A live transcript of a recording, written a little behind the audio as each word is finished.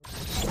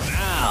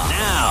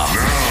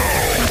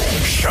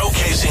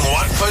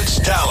Rockford's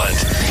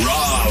talent,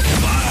 Rob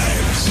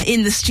Vibes.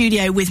 In the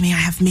studio with me, I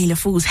have Mila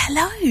Falls.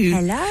 Hello.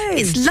 Hello.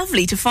 It's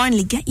lovely to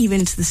finally get you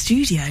into the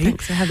studio.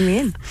 Thanks for having me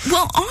in.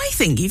 Well, I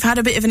think you've had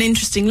a bit of an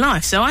interesting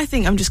life, so I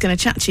think I'm just going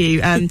to chat to you.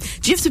 Do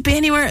you have to be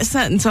anywhere at a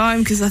certain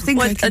time? Because I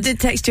think I did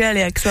text you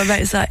earlier because my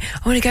mate was like,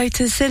 I want to go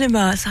to the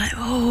cinema. It's like,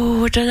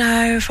 I don't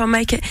know if I'll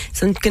make it.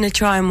 So I'm going to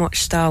try and watch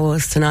Star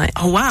Wars tonight.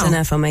 Oh, wow. I don't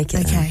know if I'll make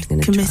it. Okay,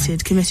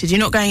 committed. You're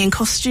not going in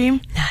costume?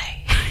 No.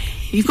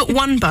 You've got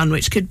one bun,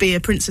 which could be a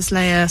Princess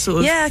Leia sort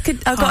of. Yeah,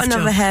 I've got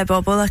another hair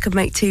bobble. I could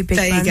make two big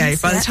buns. There you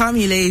go. By the time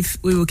you leave,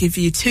 we will give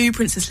you 2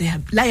 Princess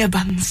Leia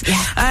buns.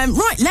 Yeah.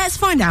 Right, let's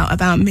find out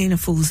about Mila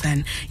Falls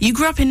then. You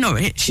grew up in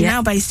Norwich, you're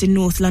now based in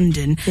North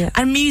London,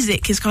 and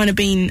music has kind of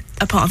been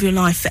a part of your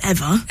life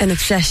forever. An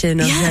obsession,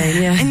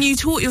 yeah. And you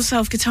taught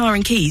yourself guitar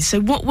and keys,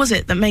 so what was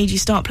it that made you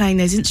start playing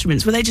those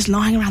instruments? Were they just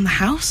lying around the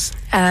house?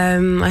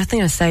 I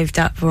think I saved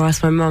up or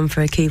asked my mum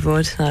for a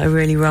keyboard, like a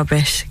really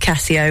rubbish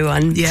Casio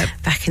one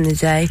back in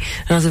the day.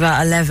 And I was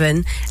about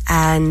 11,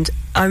 and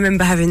I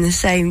remember having the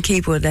same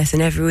keyboard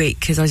lesson every week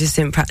because I just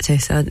didn't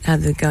practice. I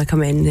had the guy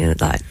come in,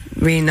 like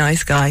really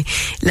nice guy,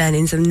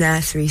 learning some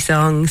nursery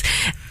songs,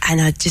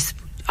 and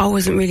I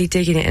wasn't really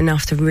digging it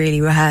enough to really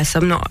rehearse.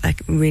 I'm not a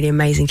really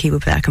amazing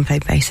keyboard player. I can play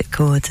basic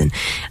chords and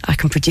I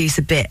can produce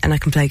a bit and I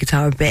can play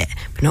guitar a bit,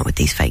 but not with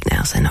these fake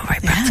nails. They're not very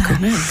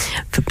practical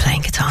for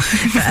playing guitar.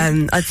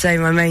 But I'd say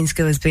my main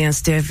skill is being able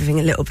to do everything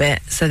a little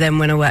bit. So then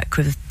when I work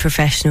with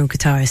professional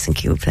guitarists and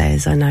keyboard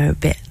players, I know a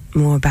bit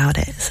more about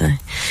it.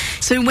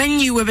 So when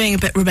you were being a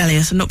bit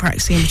rebellious and not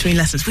practicing in between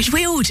lessons, which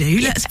we all do,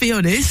 let's be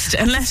honest,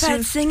 unless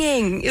you're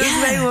singing, it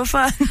was way more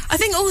fun. I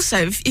think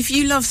also if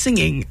you love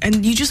singing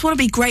and you just want to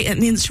be great at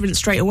an instrument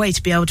straight away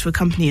to be able to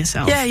accompany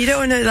yourself, you don't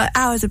want to like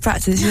hours of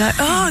practice. You're like,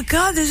 oh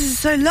god, this is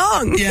so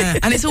long.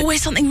 And it's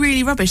always something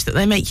really rubbish that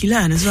they make you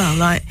learn as well.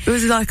 Like it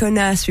was like a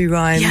nursery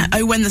rhyme.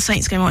 When the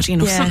Saints Go Marching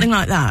In, or something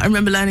like that. I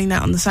remember learning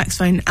that on the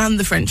saxophone and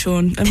the French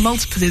horn and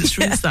multiple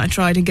instruments that I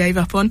tried and gave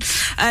up on.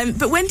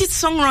 But when did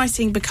songwriting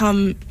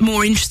become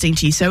more interesting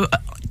to you? So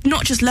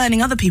not just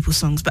learning other people's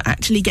songs, but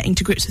actually getting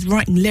to grips with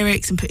writing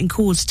lyrics and putting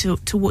chords to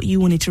what you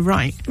wanted to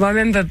write. Well, I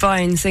remember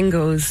buying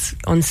singles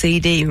on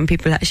CD when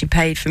people actually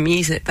paid for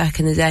music back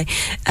in the day,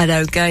 and I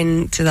was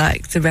going to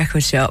like the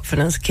record shop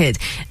when I was a kid,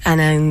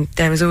 and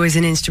there was always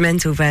an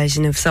instrumental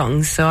version of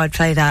songs, so I'd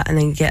play that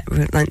and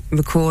then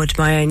record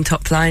my own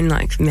top line,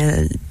 like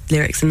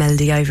lyrics and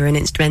melody over an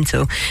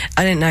instrumental.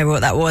 I didn't know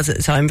what that was at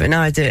the time, but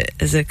now I do it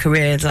as a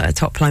career, as like a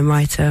top line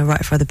writer. I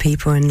write for other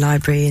people in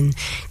library and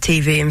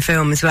TV and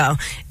film as well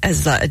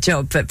as like a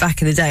job. But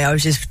back in the day I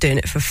was just doing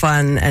it for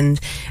fun, and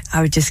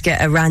I would just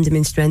get a random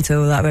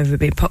instrumental, like whether it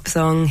be a pop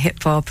song,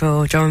 hip hop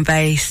or drum and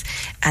bass,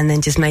 and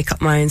then just make up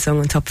my own song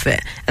on top of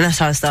it. And that's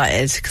how I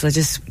started, because I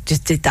just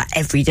did that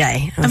every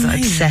day. I was like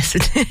obsessed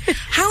with it.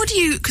 How do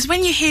you, because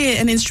when you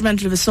hear an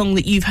instrumental of a song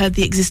that you've heard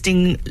the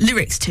existing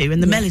lyrics to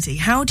and the melody,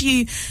 how do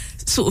you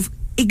sort of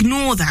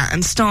ignore that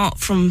and start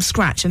from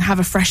scratch and have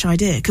a fresh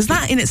idea? Because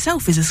that in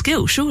itself is a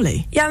skill,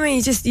 surely. Yeah, I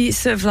mean, you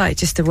sort of like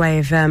just a way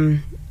of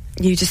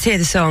you just hear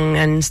the song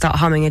and start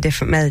humming a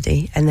different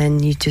melody, and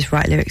then you just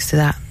write lyrics to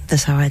that.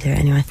 That's how I do it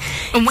anyway.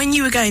 And when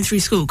you were going through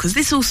school, because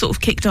this all sort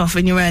of kicked off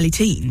in your early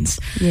teens,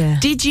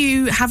 did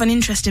you have an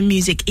interest in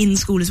music in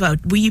school as well?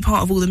 Were you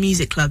part of all the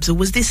music clubs, or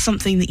was this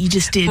something that you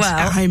just did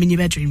at home in your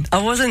bedroom?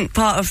 I wasn't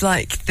part of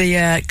like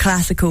the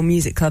classical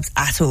music clubs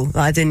at all.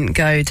 I didn't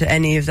go to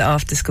any of the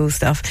after school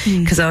stuff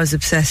because I was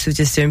obsessed with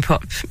just doing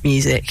pop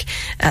music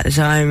at the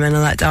time, and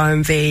I liked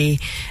R&B.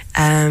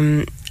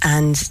 And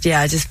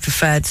I just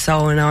preferred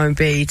soul and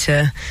R&B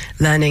to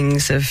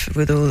learnings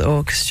with all the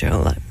orchestra,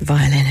 like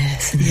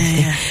violinists and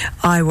everything.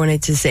 I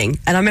wanted to sing,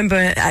 and I remember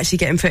actually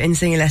getting put in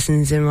singing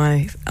lessons in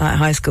my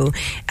high school,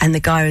 and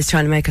the guy was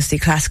trying to make us do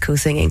classical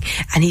singing,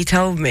 and he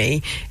told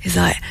me, he's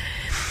like,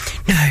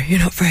 no, you're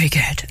not very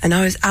good. And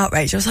I was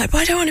outraged. I was like, but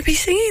I don't want to be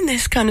singing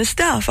this kind of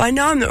stuff. I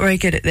know I'm not very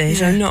good at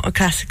this. I'm not a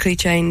classically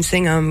trained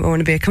singer. I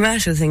want to be a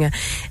commercial singer.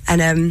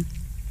 And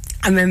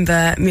I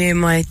remember me and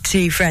my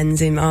 2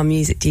 friends in our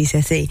music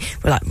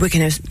GCSE were like,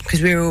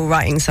 because we were all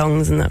writing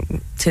songs,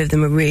 and 2 of them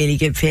were really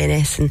good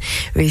pianists, and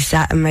we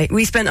sat and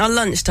we spent our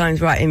lunch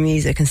times writing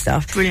music and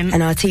stuff. Brilliant.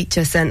 And our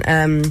teacher sent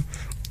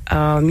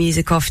our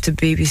music off to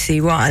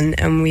BBC One,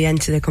 and we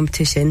entered a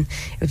competition.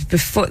 It was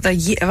before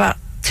about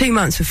 2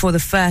 months before the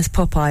first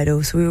Pop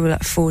Idol, so we were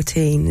like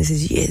 14. This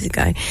is years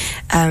ago.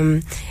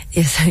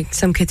 So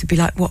some kids would be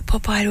like, what,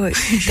 Pop Idol?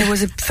 There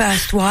was a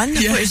first one? I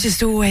thought it was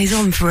just always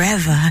on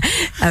forever.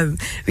 And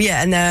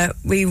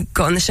we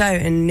got on the show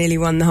and nearly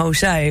won the whole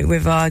show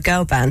with our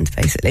girl band,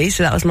 basically.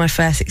 So that was my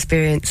first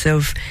experience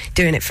of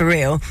doing it for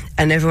real.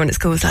 And everyone at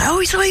school was like, oh,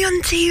 we saw you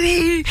on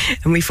TV.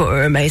 And we thought we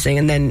were amazing,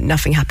 and then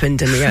nothing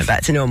happened and we went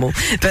back to normal.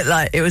 But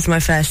like, it was my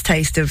first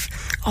taste of,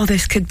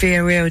 this could be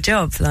a real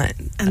job. Like,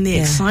 and the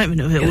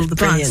excitement of it all the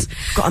buzz.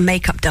 Got a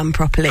makeup done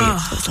properly.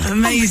 Oh,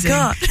 amazing. Oh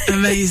my God.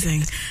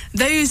 Amazing.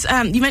 Those,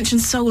 you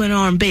mentioned soul and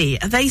R&B.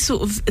 Are they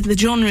sort of the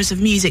genres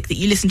of music that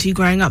you listened to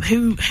growing up?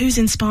 Who's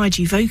inspired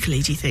you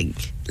vocally, do you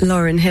think?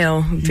 Lauryn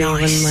Hill would be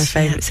one of my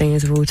favourite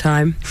singers of all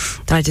time.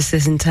 I just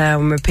listen to her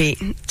on repeat,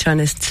 trying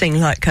to sing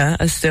like her.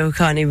 I still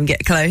can't even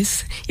get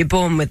close. You're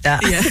born with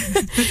that. Yeah.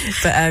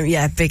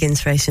 But big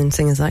inspiration,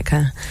 singers like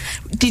her.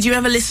 Did you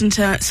ever listen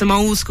to some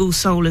old school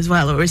soul as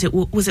well, or was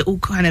it all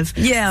kind of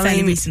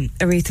fairly recent?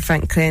 Aretha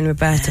Franklin,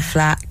 Roberta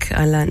Flack.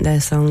 I learnt their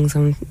songs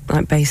on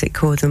like basic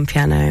chords on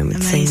piano and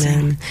would sing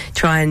them.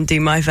 Try and do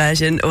my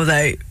version,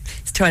 although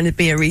trying to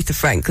be Aretha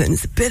Franklin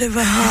is a bit of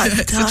a hard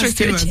task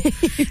to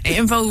achieve. It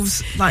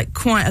involves like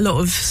quite a lot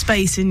of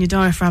space in your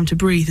diaphragm to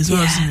breathe as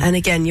well, doesn't it? And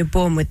again, you're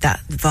born with that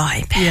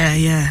vibe.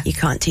 Yeah. You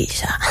can't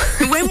teach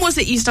that. When was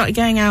it you started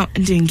going out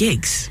and doing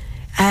gigs?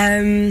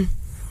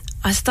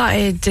 I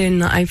started doing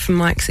the open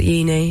mics at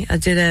uni. I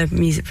did a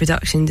music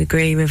production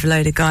degree with a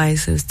load of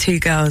guys. There was 2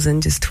 girls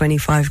and just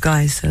 25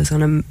 guys, so I was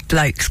on a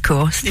blokes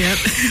course. Yep.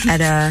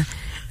 And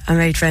I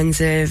made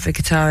friends with a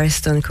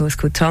guitarist on a course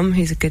called Tom,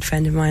 who's a good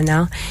friend of mine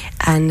now,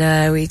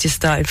 and we just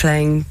started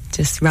playing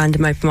just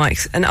random open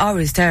mics, and I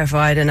was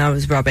terrified and I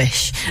was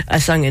rubbish. I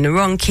sung in the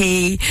wrong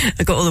key,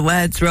 I got all the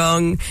words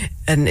wrong,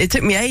 and it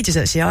took me ages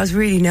actually. I was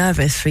really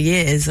nervous for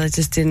years. I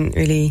just didn't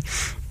really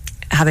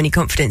have any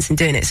confidence in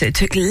doing it, so it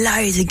took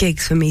loads of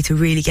gigs for me to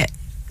really get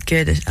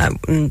good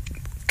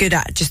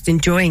at just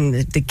enjoying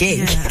the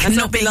gig and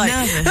not being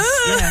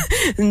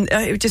nervous. And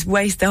it would just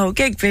waste the whole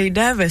gig being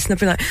nervous, and I'd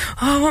be like,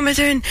 what am I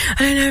doing?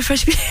 I don't know if I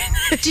should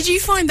be. Did you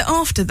find that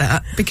after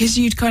that, because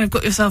you'd kind of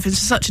got yourself into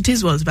such a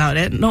tizwas about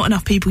it, not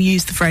enough people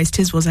use the phrase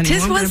tizwas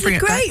anymore. Tizwas is a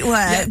great word.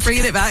 Yeah,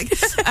 bringing it back.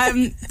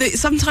 That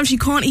sometimes you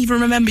can't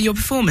even remember your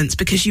performance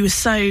because you were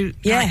so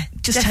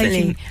just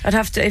definitely. I'd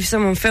have to, if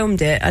someone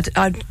filmed it,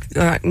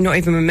 I'd not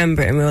even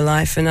remember it in real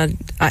life, and I'd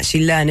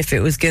actually learn if it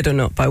was good or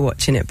not by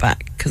watching it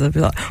back, because I'd be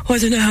like, I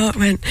don't know how it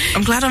went.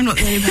 I'm glad I'm not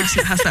the only person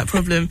that has that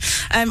problem.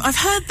 I've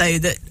heard though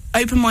that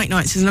open mic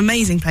nights is an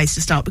amazing place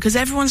to start because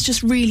everyone's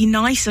just really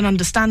nice and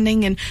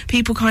understanding, and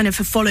people kind of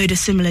have followed a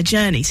similar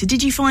journey. So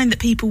did you find that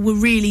people were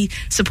really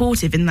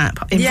supportive in that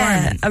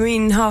environment? Yeah, I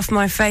mean, half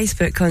my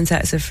Facebook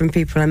contacts are from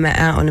people I met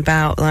out and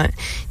about, like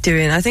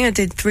I think I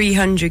did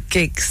 300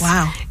 gigs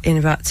in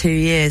about 2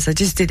 years. I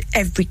just did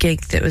every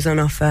gig that was on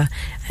offer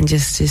and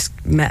just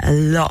met a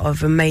lot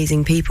of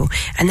amazing people.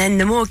 And then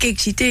the more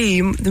gigs you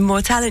do, the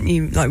more talent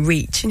you like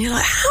reach, and you're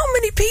like, how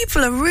many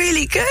people are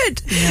really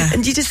good? Yeah.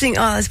 And you just think,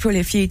 there's probably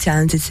a few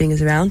talented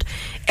singers around.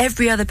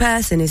 Every other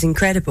person is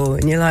incredible,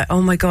 and you're like,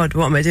 oh my God,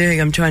 what am I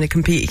doing? I'm trying to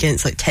compete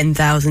against like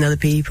 10,000 other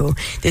people.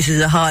 This is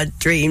a hard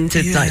dream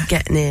to like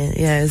get near.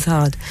 Yeah, it's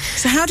hard.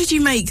 So how did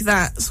you make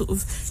that sort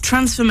of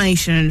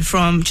transformation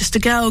from just a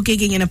girl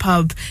gigging in a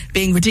pub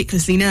being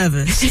ridiculously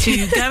nervous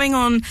to going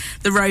on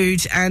the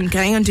road and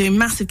going and doing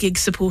massive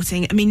gigs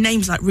supporting, I mean,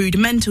 names like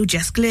Rudimental,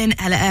 Jess Glynn,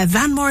 Ella Eyre,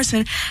 Van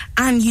Morrison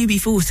and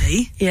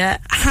UB40? Yeah.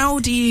 How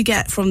do you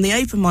get from the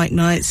open mic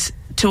nights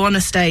to on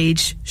a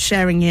stage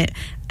sharing it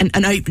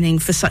and opening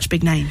for such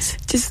big names?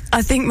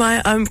 I think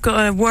I've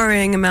got a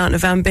worrying amount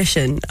of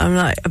ambition. I'm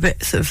like a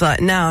bit sort of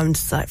like, now I'm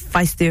just like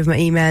feisty with my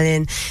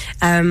emailing.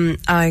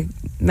 I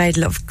made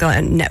a lot of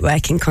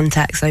networking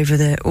contacts over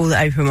all the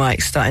open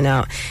mics starting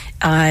out.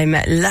 I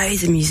met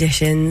loads of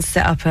musicians,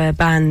 set up a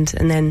band,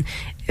 and then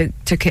it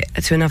took it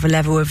to another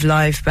level of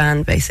live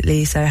band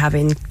basically, so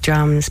having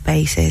drums,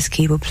 basses,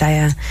 keyboard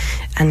player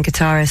and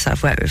guitarist that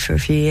I've worked with for a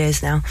few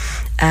years now,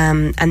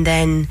 and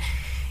then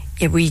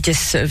we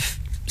just sort of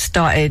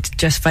started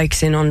just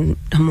focusing on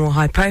more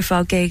high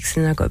profile gigs,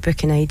 and I got a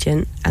booking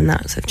agent, and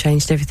that sort of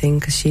changed everything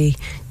because she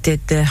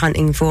did the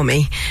hunting for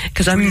me,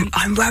 because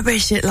I'm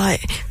rubbish at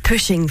like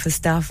pushing for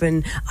stuff,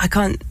 and I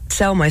can't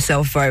sell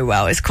myself very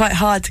well. It's quite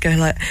hard to go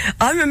like,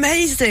 I'm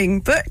amazing,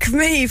 book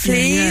me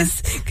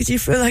please, because you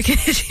feel like an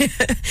idiot.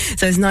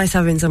 So it's nice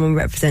having someone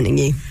representing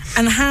you.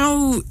 And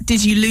how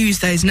did you lose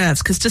those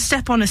nerves? Because to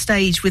step on a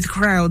stage with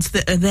crowds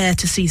that are there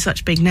to see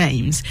such big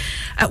names,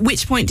 at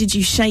which point did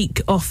you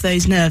shake off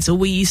those nerves, or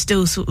were you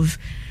still sort of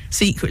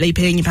secretly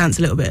peeing your pants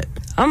a little bit?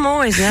 I'm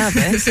always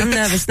nervous. I'm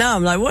nervous now.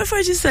 I'm like, what if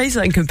I just say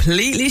something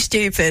completely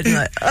stupid? I'm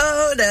like,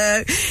 oh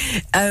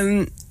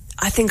no.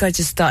 I think I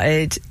just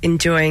started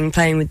enjoying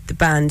playing with the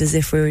band as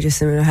if we were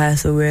just in a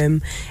rehearsal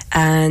room,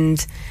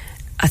 and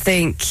I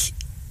think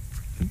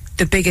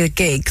the bigger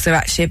gigs are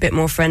actually a bit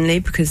more friendly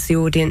because the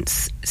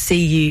audience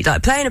see you,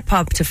 like playing a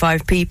pub to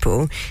 5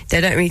 people,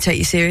 they don't really take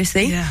you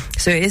seriously.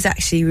 So it is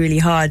actually really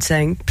hard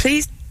saying,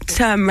 please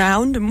turn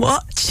round and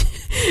watch.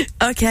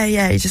 Okay,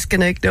 you're just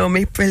gonna ignore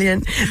me,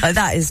 brilliant.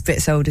 That is a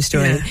bit soul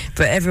destroying.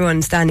 But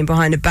everyone standing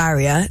behind a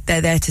barrier,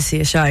 they're there to see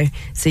a show.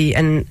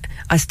 And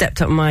I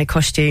stepped up my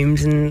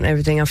costumes and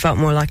everything. I felt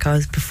more like I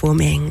was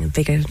performing a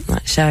bigger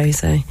show.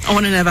 So I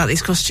want to know about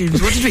these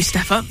costumes. What did we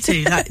step up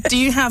to? Like, do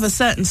you have a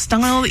certain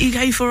style that you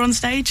go for on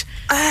stage?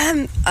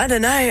 I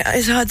don't know.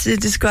 It's hard to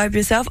describe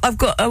yourself. I've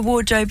got a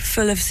wardrobe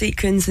full of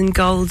sequins and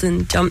gold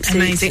and jumpsuits.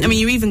 Amazing. I mean,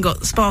 you even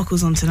got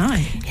sparkles on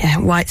tonight. Yeah,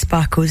 white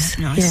sparkles.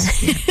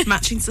 Nice. Yeah.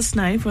 Matching to the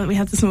snow. rave, weren't we,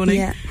 had this morning?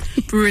 Yeah.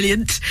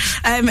 Brilliant.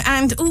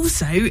 And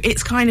also,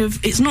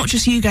 it's not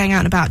just you going out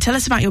and about. Tell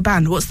us about your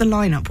band. What's the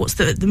lineup? What's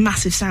the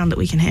massive sound that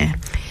we can hear?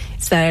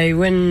 So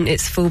when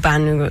it's full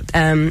band, we've got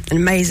an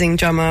amazing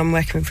drummer I'm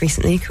working with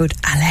recently called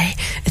Ale,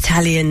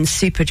 Italian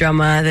super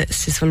drummer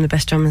that's just one of the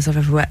best drummers I've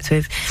ever worked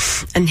with.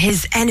 And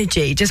his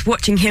energy, just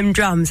watching him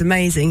drum's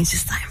amazing. It's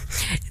just like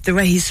the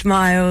way he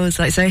smiles.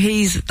 Like, so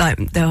he's like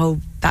the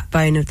whole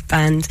backbone of the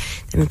band.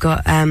 Then we've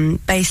got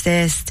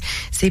bassist,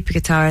 super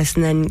guitarist,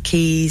 and then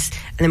keys.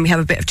 And then we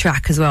have a bit of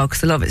track as well,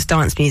 because a lot of it's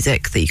dance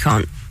music that you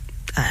can't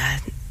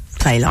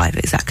play live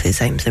exactly the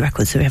same as the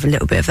record, so we have a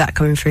little bit of that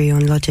coming through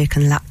on Logic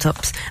and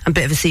laptops. I'm a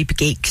bit of a super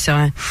geek, so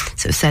I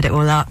sort of set it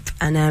all up,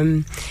 and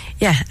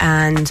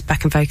and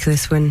backing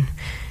vocalist when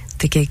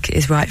the gig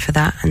is right for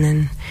that, and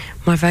then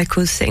my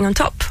vocals sitting on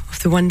top of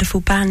the wonderful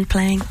band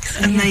playing.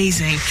 So,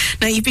 amazing.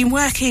 Now, you've been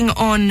working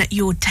on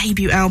your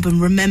debut album,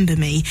 Remember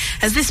Me.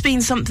 Has this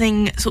been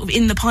something sort of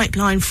in the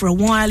pipeline for a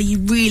while? Are you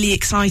really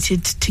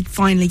excited to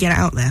finally get it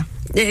out there?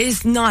 It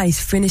is nice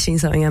finishing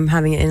something and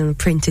having it in a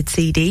printed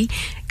CD,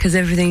 because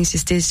everything's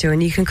just digital,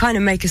 and you can kind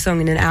of make a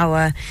song in an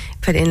hour,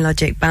 put it in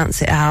Logic,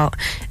 bounce it out,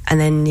 and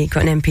then you've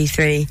got an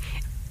MP3,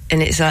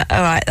 and it's like,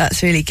 all right,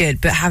 that's really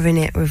good. But having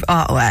it with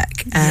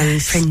artwork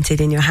and printed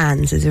in your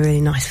hands is a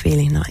really nice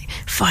feeling, like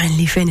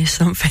finally finished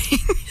something.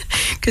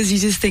 Because you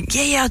just think,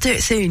 yeah, I'll do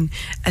it soon.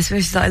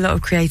 Especially like a lot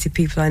of creative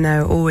people I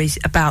know are always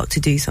about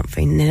to do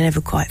something and they never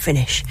quite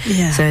finish.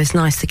 Yeah. So it's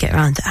nice to get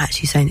around to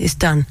actually saying it's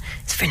done,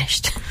 it's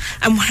finished.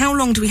 And how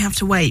long do we have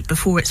to wait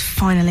before it's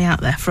finally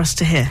out there for us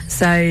to hear?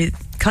 So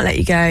Can't Let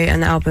You Go,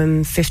 an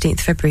album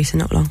 15th February, so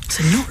not long.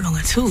 So not long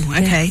at all,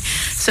 okay. Yeah.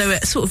 So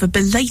sort of a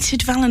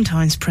belated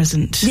Valentine's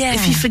present. Yeah.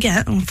 If you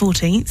forget on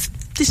 14th,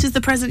 this is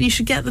the present you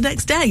should get the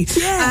next day.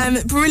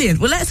 Yeah. Brilliant.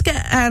 Well, let's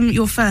get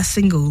your first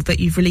single that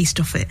you've released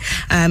off it,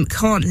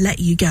 Can't Let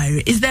You Go.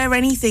 Is there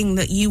anything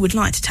that you would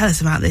like to tell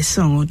us about this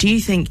song, or do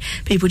you think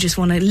people just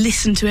want to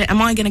listen to it?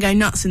 Am I going to go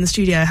nuts in the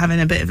studio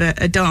having a bit of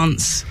a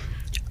dance?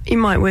 You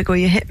might wiggle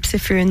your hips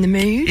if you're in the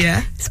mood.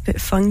 Yeah. It's a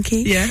bit funky.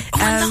 Yeah. Oh,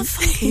 I love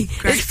funky.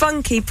 Great. It's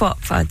funky pop,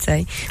 I'd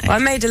say. Okay. Well, I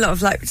made a lot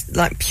of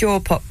like pure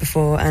pop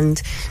before,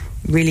 and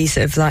really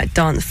sort of like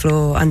dance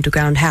floor,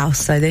 underground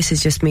house. So this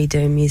is just me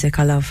doing music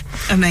I love.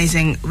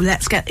 Amazing.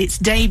 Let's get its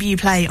debut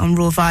play on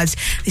Raw Vibes.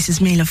 This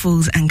is Mila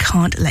Falls and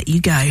Can't Let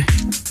You Go. Go.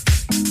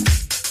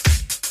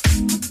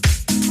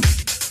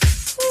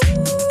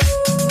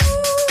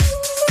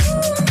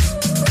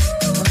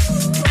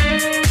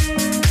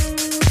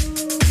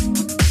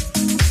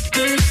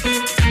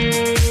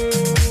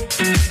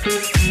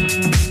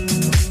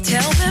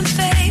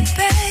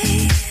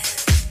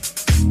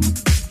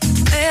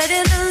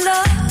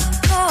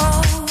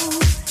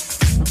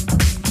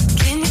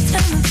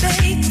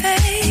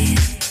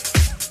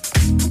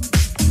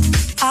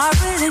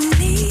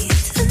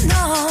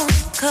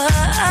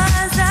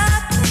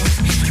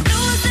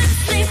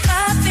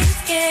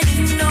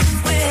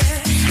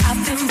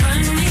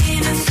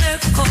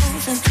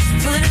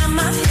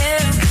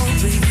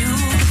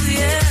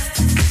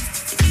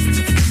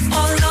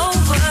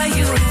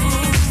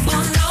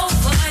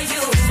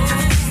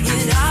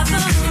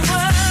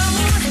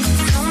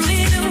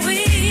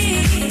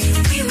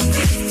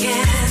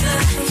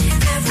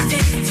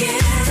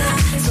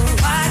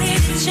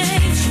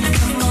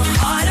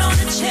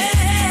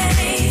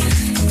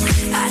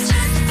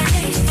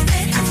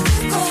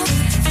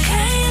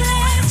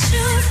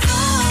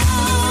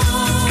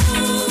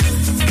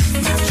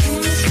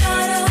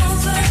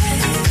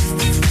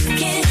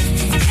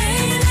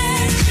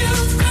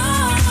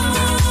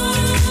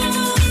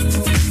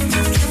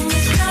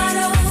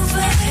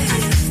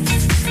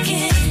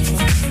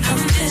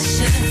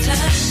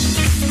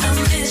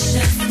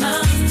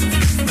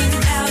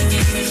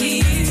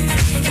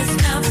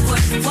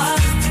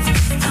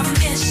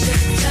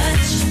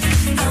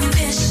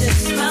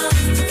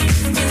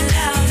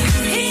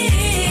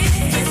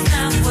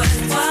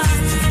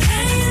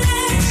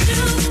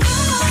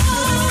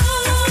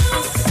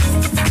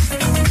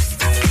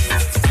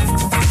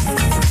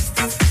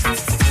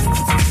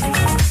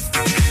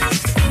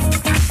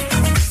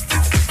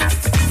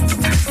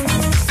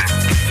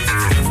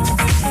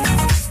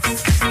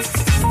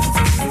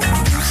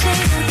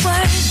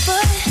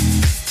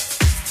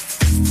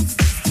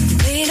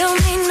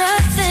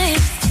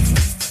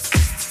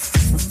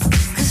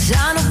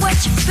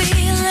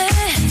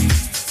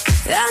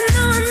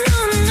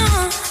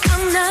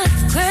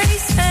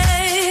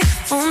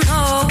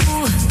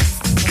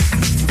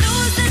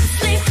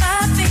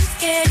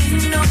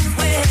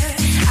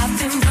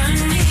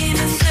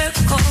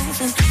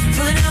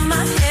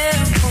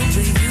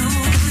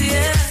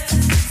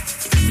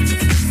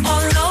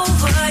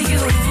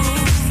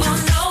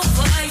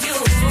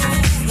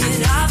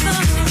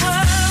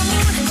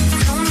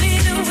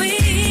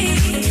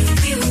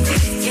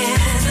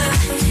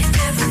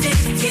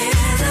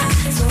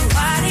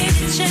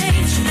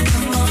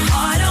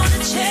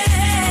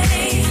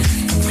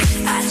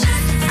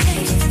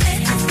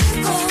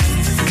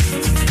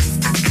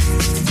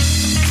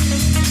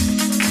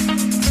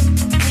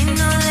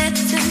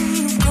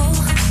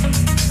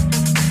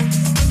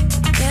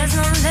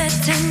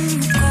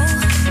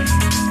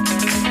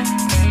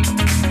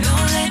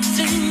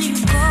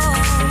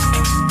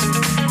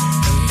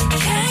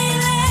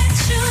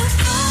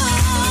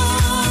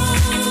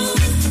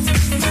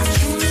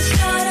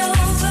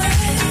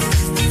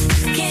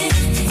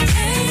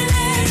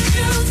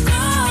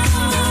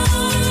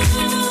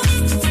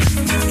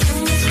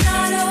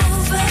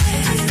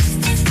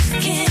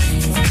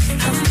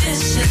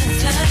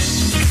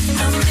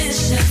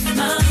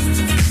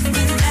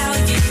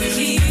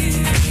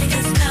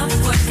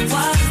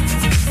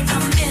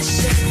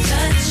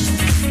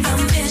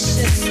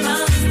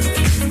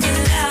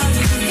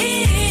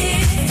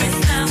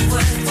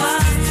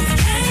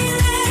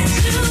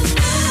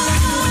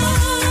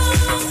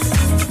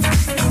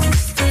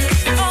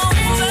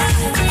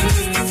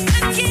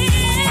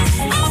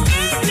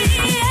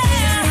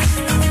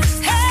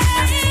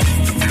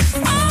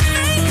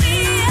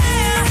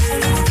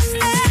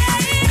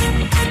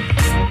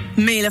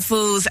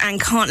 and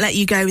Can't Let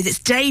You Go with its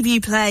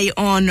debut play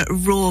on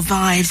Raw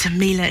Vibes. And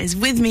Mila is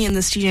with me in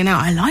the studio now.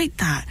 I like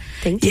that.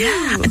 Thank you.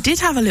 Yeah, I did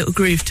have a little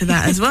groove to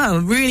that as well.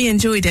 Really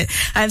enjoyed it.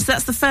 So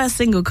that's the first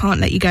single,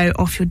 Can't Let You Go,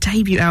 off your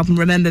debut album,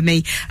 Remember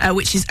Me,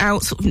 which is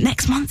out sort of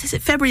next month. Is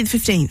it February the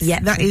 15th? Yeah,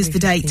 that is the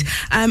date.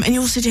 And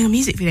you're also doing a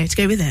music video to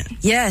go with it.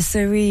 Yeah,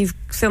 so we've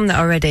filmed that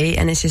already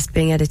and it's just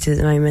being edited at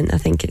the moment. I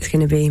think it's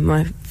going to be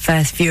my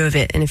first view of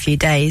it in a few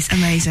days.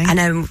 Amazing.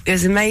 And it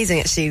was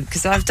amazing actually,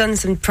 because I've done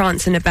some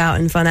prancing about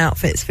and fun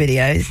outfits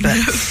videos,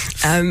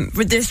 but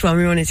with this one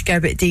we wanted to go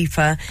a bit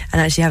deeper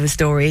and actually have a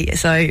story.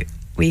 So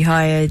we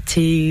hired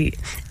 2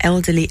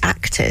 elderly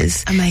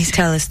actors to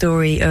tell a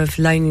story of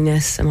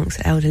loneliness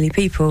amongst elderly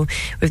people,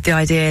 with the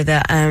idea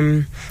that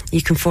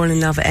you can fall in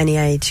love at any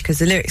age, because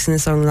the lyrics in the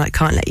song are like,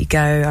 can't let you go,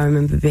 I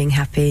remember being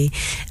happy.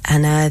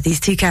 And these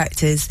 2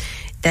 characters,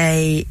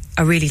 they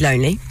are really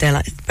lonely. They're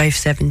like both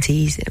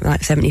 70s,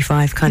 like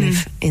 75 kind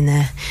of in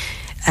there,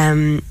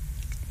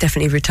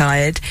 definitely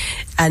retired.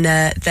 And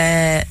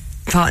their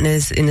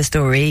partners in the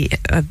story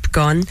are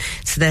gone,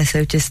 so they're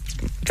so just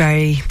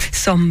very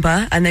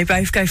sombre, and they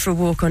both go for a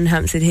walk on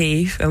Hampstead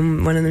Heath,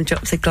 and one of them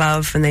drops a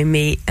glove and they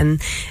meet, and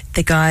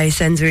the guy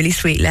sends a really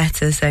sweet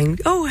letter saying,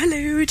 oh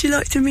hello, would you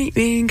like to meet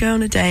me and go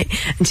on a date?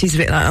 And she's a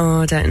bit like,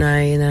 oh I don't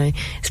know, you know,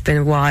 it's been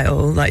a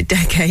while, like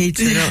decades,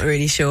 I'm not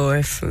really sure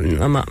if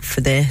I'm up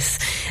for this.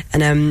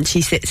 And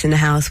she sits in the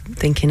house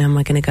thinking, am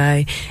I going to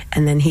go?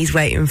 And then he's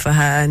waiting for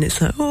her, and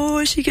it's like, oh,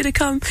 is she going to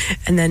come?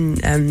 And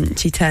then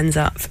she turns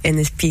up in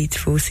this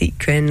beautiful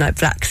sequin, like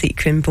black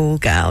sequin ball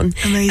gown.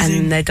 Amazing.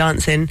 And they're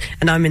dancing,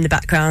 and I'm in the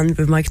background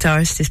with my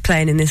guitarist just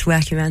playing in this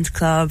working man's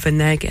club,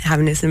 and they're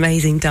having this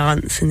amazing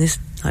dance in this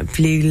like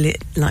blue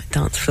lit like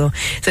dance floor.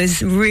 So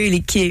it's a really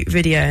cute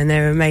video, and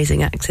there are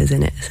amazing actors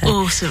in it. So.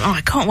 Awesome. Oh,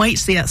 I can't wait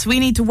to see that. So we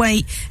need to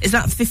wait, is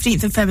that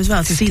 15th of Feb as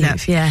well, to see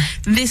that? Yeah.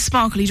 This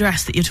sparkly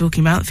dress that you're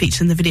talking about,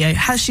 featured in the video,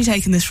 has she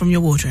taken this from your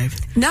wardrobe?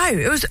 No,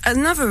 it was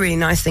another really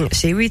nice thing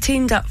actually. We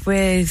teamed up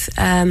with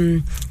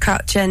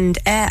Crouch End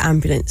Air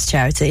Ambulance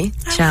charity,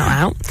 shout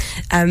out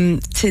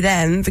to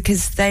them,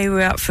 because they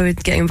were up for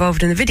getting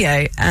involved in the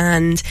video,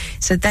 and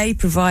so they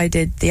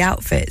provided the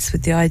outfits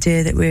with the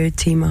idea that we would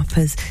team up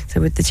with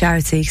the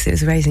charity, because it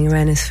was raising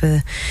awareness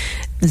for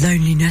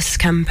loneliness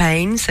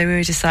campaign. So we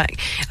were just like,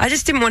 I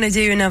just didn't want to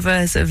do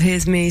another sort of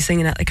here's me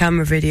singing at the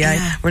camera video.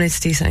 I wanted to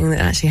do something that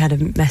actually had a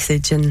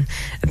message and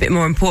a bit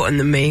more important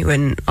than me,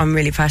 when I'm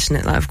really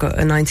passionate. Like I've got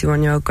a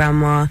 91-year-old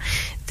grandma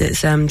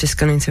that's just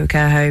gone into a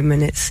care home,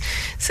 and it's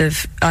sort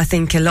of, I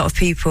think a lot of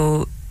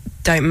people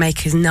don't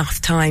make enough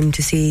time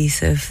to see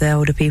sort of the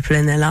older people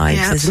in their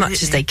lives as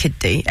much as they could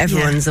do.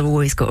 Everyone's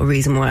always got a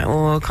reason why,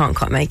 I can't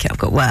quite make it, I've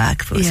got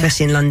work, but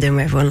especially in London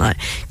where everyone like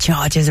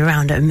charges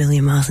around at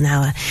 1,000,000 miles an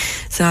hour.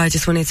 So I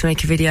just wanted to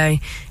make a video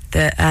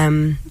that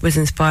was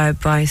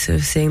inspired by sort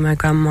of seeing my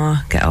grandma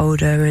get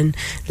older and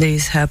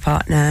lose her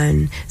partner,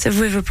 and sort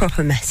of with a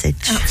proper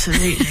message.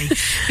 Absolutely.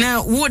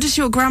 Now, what does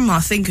your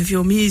grandma think of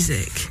your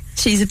music?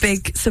 She's a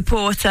big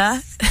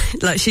supporter.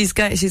 Like she's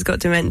got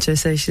dementia,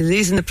 so she's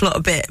losing the plot a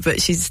bit,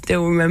 but she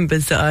still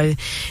remembers that I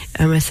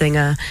am a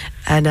singer.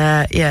 And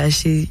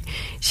she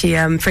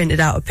printed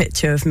out a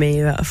picture of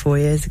me about 4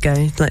 years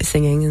ago, like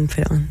singing, and put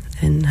it on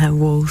in her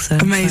wall. So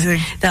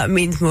amazing. That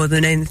means more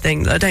than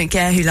anything. I don't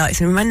care who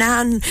likes me. My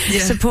nan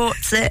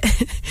supports it.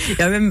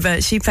 I remember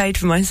she paid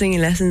for my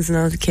singing lessons when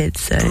I was a kid.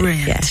 So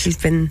brilliant. She's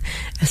been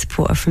a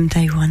supporter from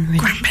day one. Really.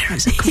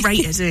 Grandparents are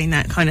great at doing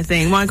that kind of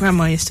thing. My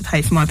grandma used to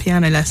pay for my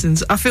piano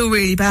lessons. I feel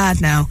really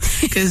bad now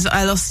because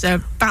I lost her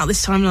about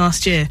this time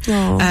last year,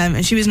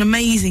 and she was an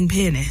amazing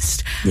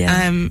pianist.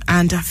 And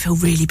I feel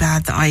really bad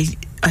that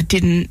I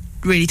didn't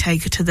really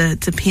take her to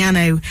the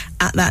piano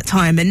at that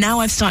time, and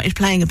now I've started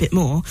playing a bit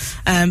more,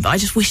 but I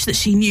just wish that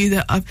she knew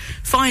that I've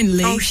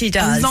finally, she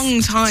does. a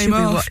long time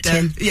after,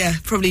 watching.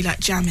 probably like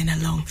jamming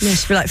along. Yeah,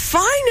 she'd be like,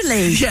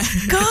 finally,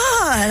 God,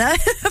 I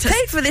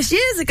paid for this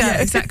years ago.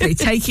 Yeah, exactly,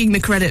 taking the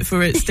credit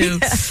for it still.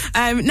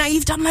 Now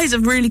you've done loads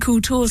of really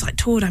cool tours, like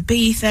toured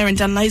Ibiza and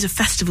done loads of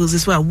festivals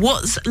as well.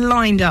 What's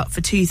lined up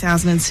for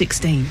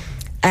 2016?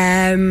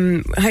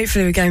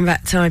 Hopefully we're going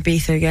back to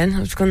Ibiza again.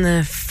 I've gone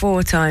there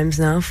 4 times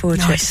now, 4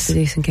 trips to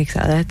do some gigs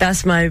out there.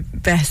 That's my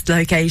best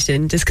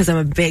location, just because I'm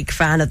a big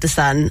fan of the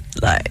sun.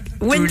 Like,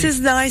 winter's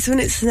nice when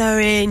it's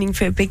snowing, you can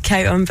put a big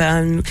coat on, but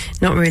I'm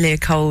not really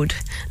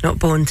not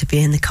born to be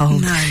in the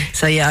cold. No.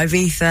 So yeah,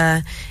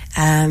 Ibiza.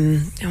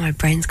 My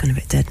brain's gone a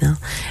bit dead now.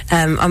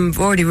 I'm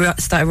already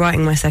started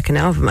writing my second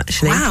album,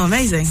 actually. Wow,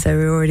 amazing. So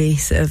we're already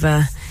sort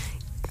of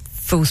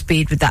full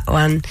speed with that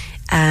one.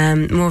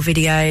 More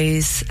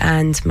videos,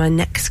 and my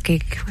next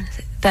gig, when is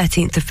it?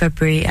 13th of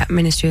February at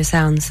Ministry of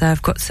Sound. So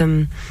I've got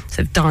some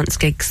sort of dance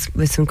gigs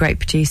with some great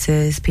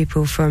producers,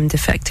 people from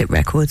Defected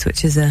Records,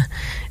 which is a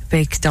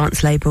big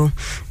dance label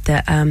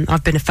that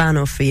I've been a fan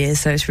of for years,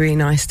 so it's really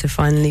nice to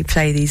finally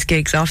play these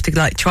gigs after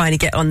like trying to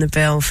get on the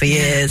bill for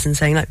years and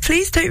saying like,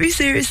 please take me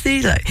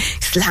seriously, like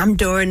slam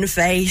door in the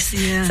face.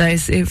 So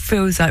it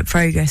feels like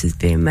progress is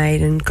being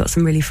made, and got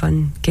some really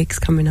fun gigs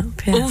coming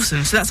up.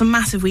 Awesome. So that's a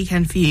massive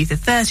weekend for you. The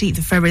 13th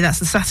of February, that's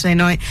the Saturday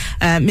night,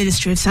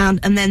 Ministry of Sound,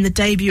 and then the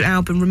debut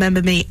album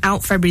Remember Me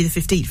out February the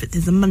 15th, but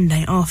there's a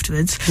Monday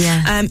afterwards.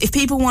 If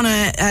people want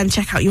to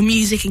check out your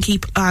music and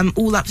keep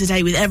all up to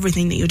date with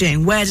everything that you're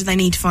doing, where do they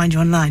need to find you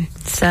online?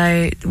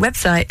 So the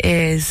website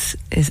is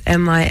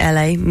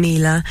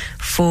Mila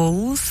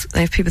Falls.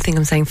 If people think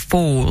I'm saying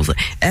Falls,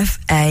 Falls,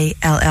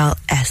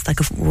 like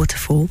a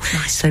waterfall.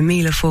 Nice. So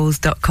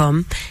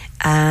milafalls.com.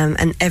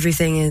 And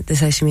everything, the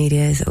social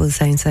media is all the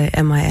same. So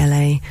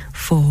Mila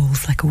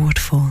Falls, like a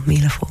waterfall,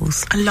 Mila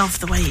Falls. I love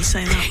the way you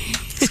say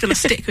that. It's going to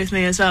stick with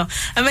me as well.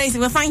 Amazing.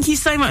 Well, thank you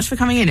so much for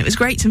coming in. It was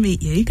great to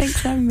meet you.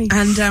 Thanks for having me.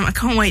 And I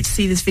can't wait to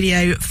see this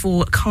video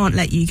for Can't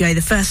Let You Go,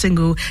 the first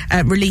single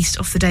released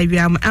off the debut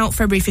album, out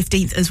February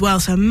 15th as well.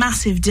 So a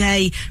massive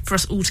day for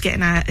us all to get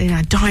in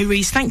our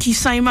diaries. Thank you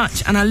so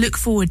much, and I look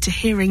forward to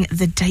hearing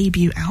the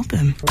debut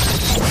album.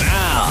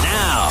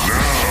 Now,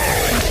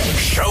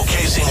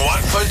 showcasing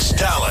Watford's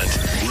talent.